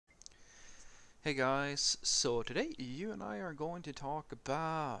Hey guys, so today you and I are going to talk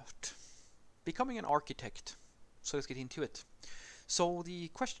about becoming an architect. So let's get into it. So the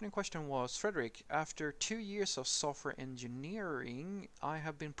question in question was, Frederick, after 2 years of software engineering, I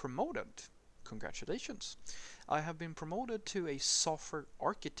have been promoted. Congratulations. I have been promoted to a software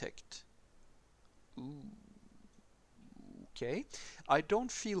architect. Ooh, okay. I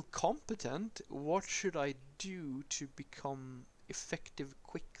don't feel competent. What should I do to become effective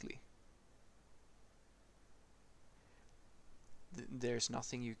quickly? There's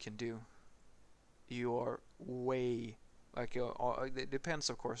nothing you can do. You are way it depends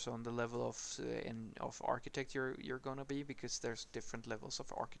of course on the level of architecture you're gonna be, because there's different levels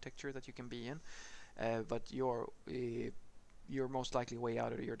of architecture that you can be in, but you're most likely way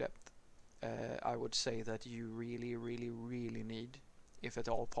out of your depth. I would say that you really need, if at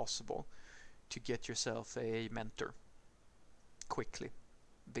all possible, to get yourself a mentor quickly,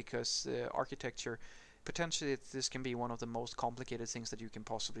 because architecture, potentially this can be one of the most complicated things that you can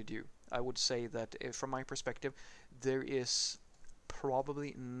possibly do. I would say that from my perspective, there is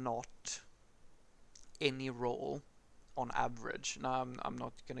probably not any role on average. Now, I'm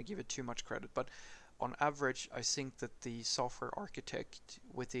not going to give it too much credit, but on average, I think that the software architect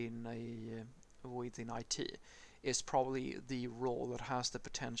within IT is probably the role that has the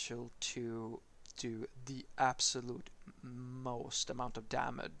potential to do the absolute most amount of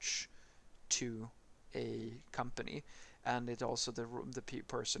damage to a company, and it also the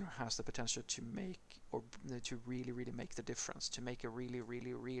person who has the potential to make, or to really make the difference, to make a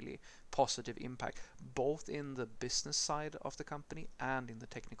really positive impact, both in the business side of the company and in the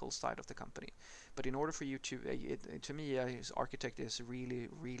technical side of the company. But in order for you to me, an architect is really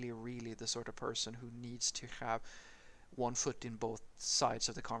the sort of person who needs to have one foot in both sides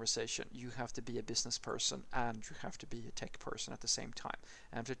of the conversation. You have to be a business person and you have to be a tech person at the same time.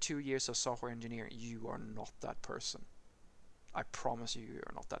 And after 2 years of software engineering, you are not that person. I promise you, you're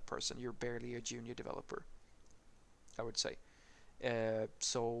not that person. You're barely a junior developer, I would say.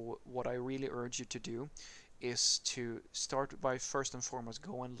 So what I really urge you to do is to start by first and foremost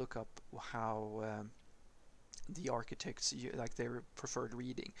go and look up how the architects like their preferred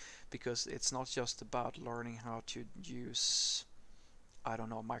reading, because it's not just about learning how to use, I don't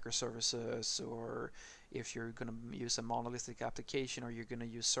know, microservices, or if you're going to use a monolithic application, or you're going to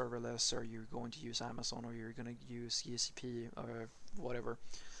use serverless, or you're going to use Amazon, or you're going to use GCP, or whatever.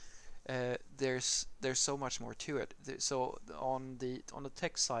 There's so much more to it. So on the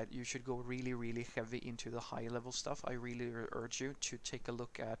tech side, you should go really heavy into the high level stuff. I really urge you to take a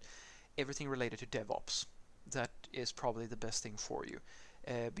look at everything related to DevOps. That is probably the best thing for you,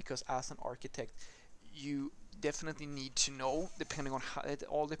 because as an architect, you definitely need to know, depending on how, it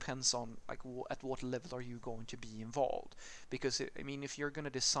all depends on like at what level are you going to be involved. Because I mean, if you're going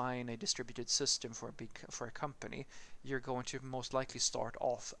to design a distributed system for a company, you're going to most likely start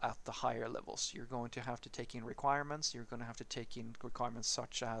off at the higher levels. You're going to have to take in requirements. You're going to have to take in requirements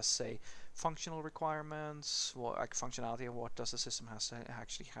such as, say, functional requirements, like functionality, and what does the system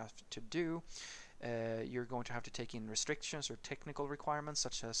actually have to do. You're going to have to take in restrictions or technical requirements,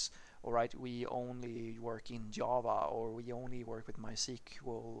 such as, all right, we only work in Java, or we only work with MySQL,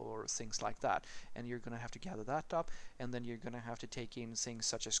 or things like that. And you're going to have to gather that up, and then you're going to have to take in things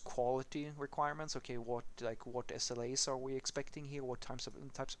such as quality requirements. Okay, what SLAs are we expecting here? What types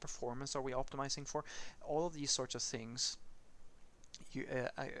of performance are we optimizing for? All of these sorts of things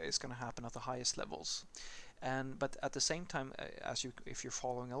is going to happen at the highest levels. But at the same time, if you're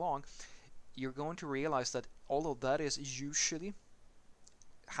following along, you're going to realize that all of that is usually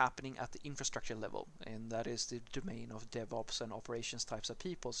happening at the infrastructure level, and that is the domain of DevOps and operations types of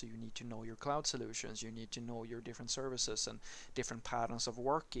people. So you need to know your cloud solutions, you need to know your different services and different patterns of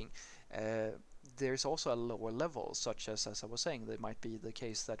working. There's also a lower level, such as I was saying, there might be the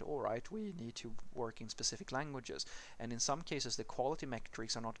case that, all right, we need to work in specific languages, and in some cases the quality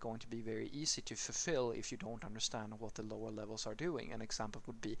metrics are not going to be very easy to fulfill if you don't understand what the lower levels are doing. An example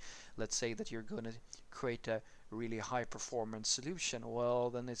would be, let's say that you're going to create a really high performance solution. Well,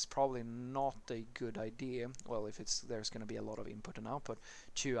 then it's probably not a good idea, well, if there's going to be a lot of input and output,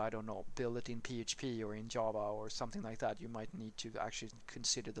 to, I don't know, build it in PHP or in Java or something like that. You might need to actually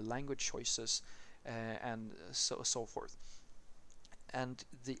consider the language choices, and so forth. And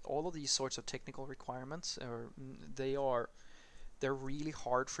all of these sorts of technical requirements they're really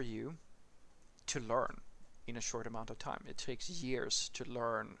hard for you to learn in a short amount of time. It takes years to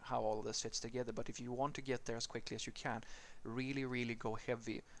learn how all of this fits together. But if you want to get there as quickly as you can, really go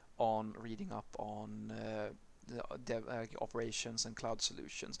heavy on reading up on operations and cloud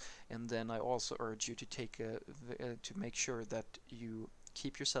solutions. And then I also urge you to to make sure that you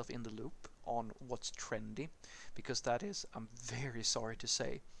keep yourself in the loop on what's trendy, because that is, I'm very sorry to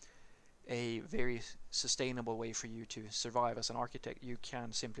say, a very sustainable way for you to survive as an architect. You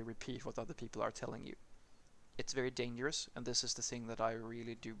can simply repeat what other people are telling you. It's very dangerous, and this is the thing that I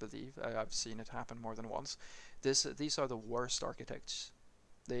really do believe. I've seen it happen more than once. These are the worst architects.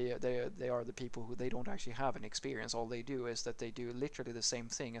 They are the people who, they don't actually have any experience. All they do is that they do literally the same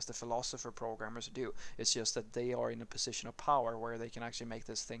thing as the philosopher programmers do. It's just that they are in a position of power where they can actually make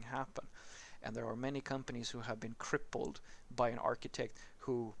this thing happen. And there are many companies who have been crippled by an architect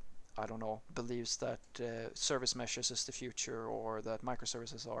who, I don't know, believes that service meshes is the future, or that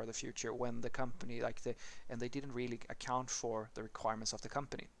microservices are the future, when the company, and they didn't really account for the requirements of the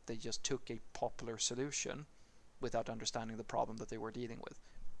company. They just took a popular solution without understanding the problem that they were dealing with,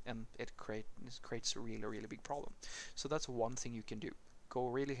 and it creates a really, really big problem. So that's one thing you can do. Go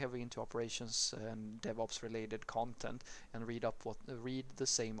really heavy into operations and DevOps related content, and read the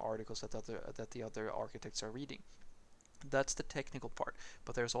same articles that the other architects are reading. That's the technical part,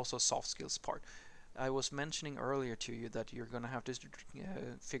 but there's also a soft skills part. I was mentioning earlier to you that you're going to have to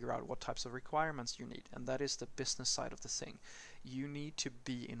figure out what types of requirements you need, and that is the business side of the thing. You need to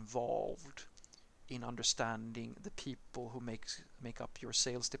be involved in understanding the people who make up your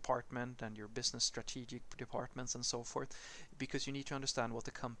sales department and your business strategic departments and so forth, because you need to understand what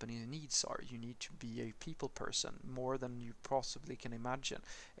the company needs are. You need to be a people person more than you possibly can imagine.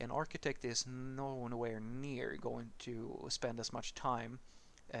 An architect is nowhere near going to spend as much time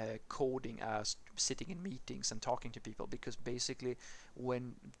coding as sitting in meetings and talking to people, because basically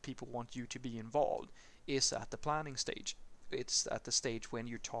when people want you to be involved is at the planning stage. It's at the stage when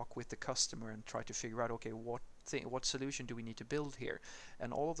you talk with the customer and try to figure out, okay, what solution do we need to build here?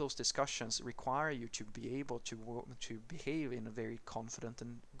 And all of those discussions require you to be able to behave in a very confident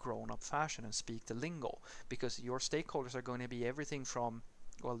and grown-up fashion and speak the lingo, because your stakeholders are going to be everything from,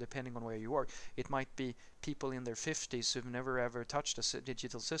 well, depending on where you work, it might be people in their 50s who've never ever touched a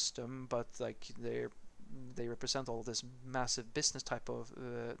digital system, but like they represent all this massive business type of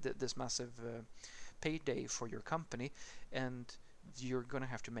this massive payday for your company, and you're going to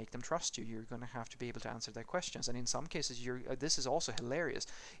have to make them trust you. You're going to have to be able to answer their questions, and in some cases this is also hilarious.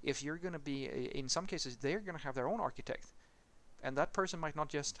 If you're going to be in some cases they're going to have their own architect, and that person might not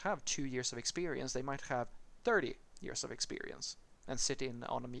just have 2 years of experience, they might have 30 years of experience and sit in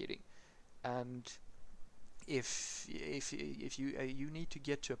on a meeting. And if you need to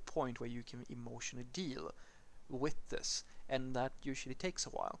get to a point where you can emotionally deal with this, and that usually takes a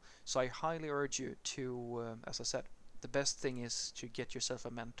while. So I highly urge you to, as I said, the best thing is to get yourself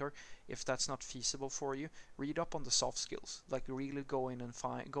a mentor. If that's not feasible for you, read up on the soft skills. Like really go and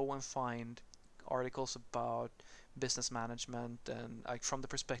find articles about business management, and like from the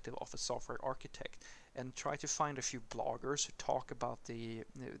perspective of a software architect, and try to find a few bloggers who talk about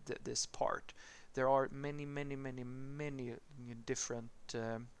this part. There are many different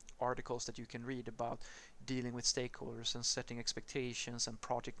articles that you can read about dealing with stakeholders and setting expectations and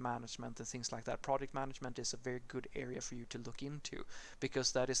project management and things like that. Project management is a very good area for you to look into,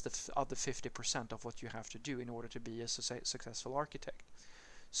 because that is the other 50% of what you have to do in order to be a successful architect.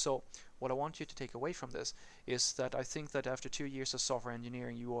 So what I want you to take away from this is that I think that after 2 years of software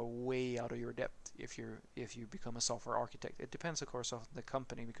engineering, you are way out of your depth if you become a software architect. It depends, of course, on the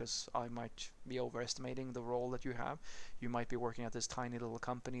company, because I might be overestimating the role that you have. You might be working at this tiny little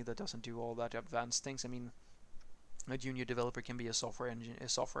company that doesn't do all that advanced things. I mean, a junior developer can be a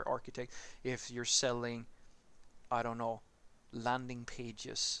software architect if you're selling, I don't know, landing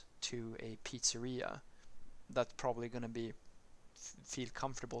pages to a pizzeria. That's probably going to feel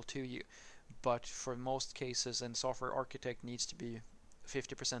comfortable to you. But for most cases, a software architect needs to be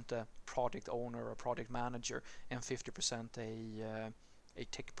 50% a product owner or a product manager, and 50% a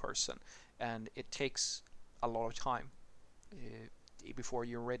tech person, and it takes a lot of time before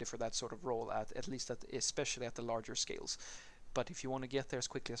you're ready for that sort of role, especially at the larger scales. But if you want to get there as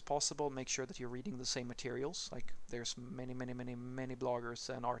quickly as possible, make sure that you're reading the same materials. Like there's many bloggers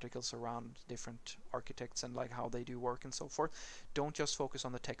and articles around different architects and like how they do work and so forth. Don't just focus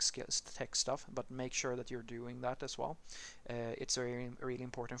on the tech stuff, but make sure that you're doing that as well. It's really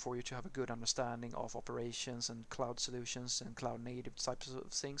important for you to have a good understanding of operations and cloud solutions and cloud native types of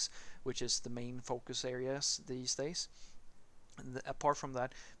things, which is the main focus areas these days. Apart from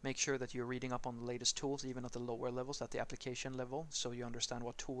that, make sure that you're reading up on the latest tools, even at the lower levels, at the application level, so you understand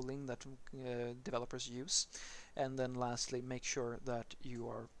what tooling that developers use. And then lastly, make sure that you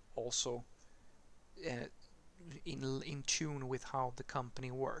are also in tune with how the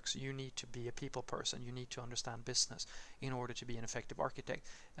company works. You need to be a people person. You need to understand business in order to be an effective architect.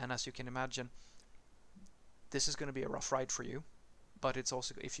 And as you can imagine, this is going to be a rough ride for you. but it's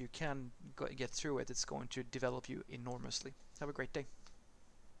also, if you can get through it, it's going to develop you enormously. Have a great day.